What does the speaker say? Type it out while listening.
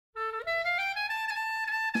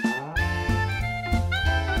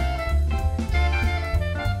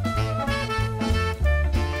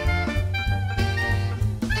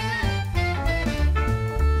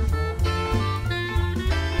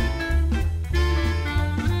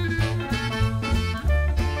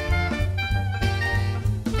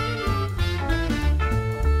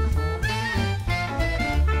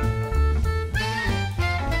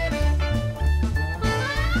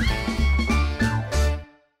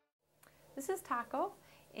is Taco,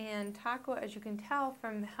 and Taco, as you can tell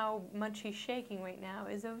from how much he's shaking right now,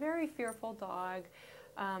 is a very fearful dog.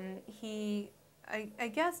 I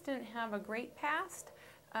guess, didn't have a great past,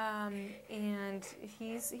 and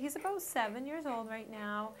he's about 7 years old right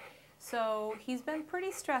now, so he's been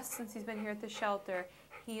pretty stressed since he's been here at the shelter.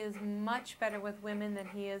 He is much better with women than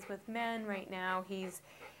he is with men right now.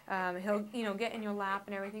 He'll get in your lap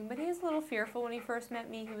and everything, but he is a little fearful. When he first met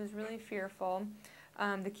me, he was really fearful.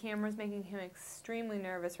 The camera's making him extremely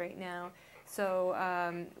nervous right now, so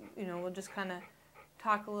we'll just kind of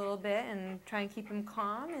talk a little bit and try and keep him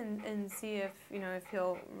calm and see if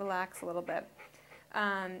he'll relax a little bit.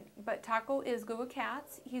 But Taco is good with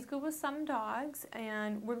cats. He's good with some dogs,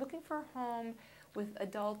 and we're looking for a home with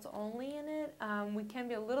adults only in it. We can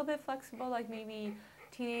be a little bit flexible, like maybe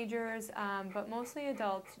teenagers, but mostly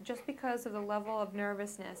adults, just because of the level of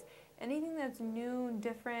nervousness. Anything that's new and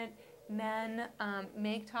different, men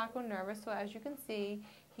make Taco nervous. So as you can see,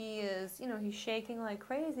 he's shaking like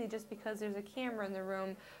crazy just because there's a camera in the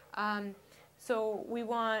room. So we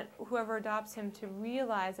want whoever adopts him to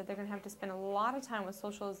realize that they're going to have to spend a lot of time with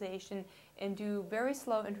socialization and do very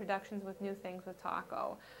slow introductions with new things with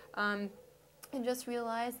Taco. And just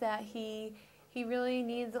realize that he really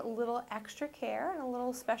needs a little extra care and a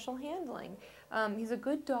little special handling. He's a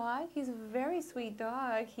good dog. He's a very sweet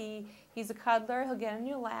dog. He's a cuddler. He'll get in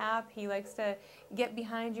your lap. He likes to get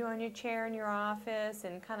behind you on your chair in your office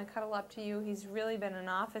and kind of cuddle up to you. He's really been an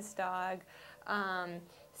office dog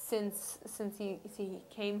since he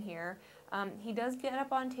came here. He does get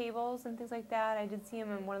up on tables and things like that. I did see him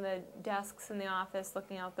in one of the desks in the office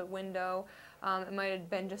looking out the window. It might have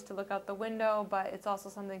been just to look out the window, but it's also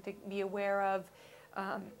something to be aware of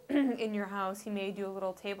in your house. He may do a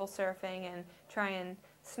little table surfing and try and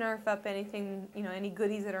snarf up anything, any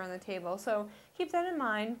goodies that are on the table. So keep that in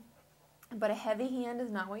mind. But a heavy hand is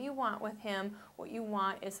not what you want with him. What you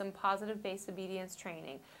want is some positive base obedience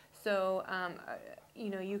training. So,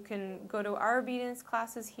 you can go to our obedience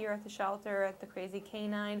classes here at the shelter at the Crazy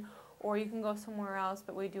Canine, or you can go somewhere else,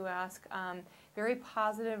 but we do ask very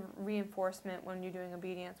positive reinforcement when you're doing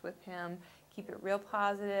obedience with him. Keep it real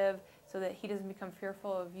positive so that he doesn't become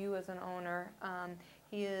fearful of you as an owner.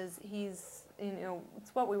 He's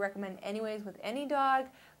it's what we recommend anyways with any dog,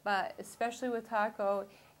 but especially with Taco,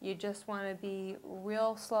 you just want to be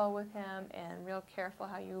real slow with him and real careful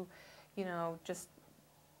how you just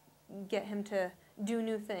get him to do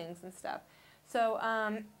new things and stuff. So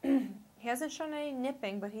he hasn't shown any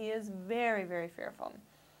nipping, but he is very, very fearful.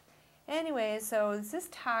 Anyways, so this is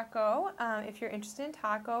Taco. If you're interested in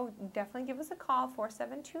Taco, definitely give us a call,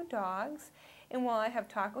 472-DOGS. And while I have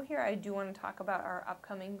Taco here, I do want to talk about our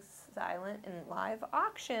upcoming silent and live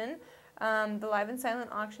auction. The live and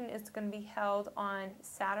silent auction is going to be held on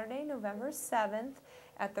Saturday, November 7th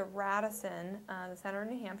at the Radisson, the Center of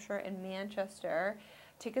New Hampshire in Manchester.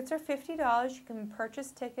 Tickets are $50. You can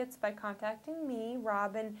purchase tickets by contacting me,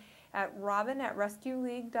 Robin at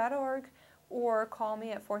rescueleague.org, or call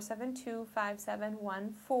me at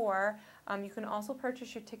 472-5714. You can also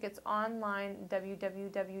purchase your tickets online,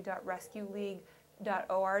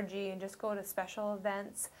 www.rescueleague.org, and just go to special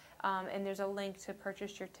events, and there's a link to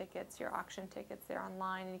purchase your tickets, your auction tickets there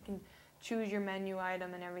online, and you can choose your menu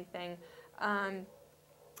item and everything.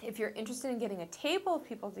 If you're interested in getting a table of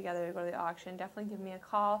people together to go to the auction, definitely give me a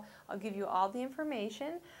call. I'll give you all the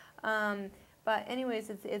information. But anyways,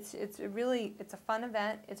 it's a fun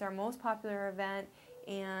event. It's our most popular event,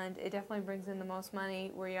 and it definitely brings in the most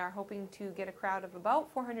money. We are hoping to get a crowd of about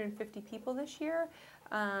 450 people this year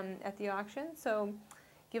at the auction. So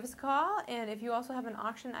give us a call, and if you also have an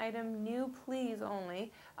auction item, new please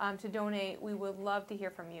only, to donate, we would love to hear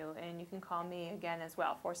from you. And you can call me again as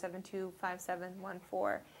well,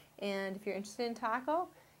 472-5714. And if you're interested in Taco,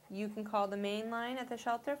 you can call the main line at the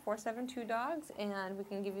shelter, 472-DOGS, and we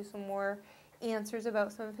can give you some more answers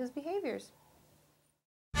about some of his behaviors.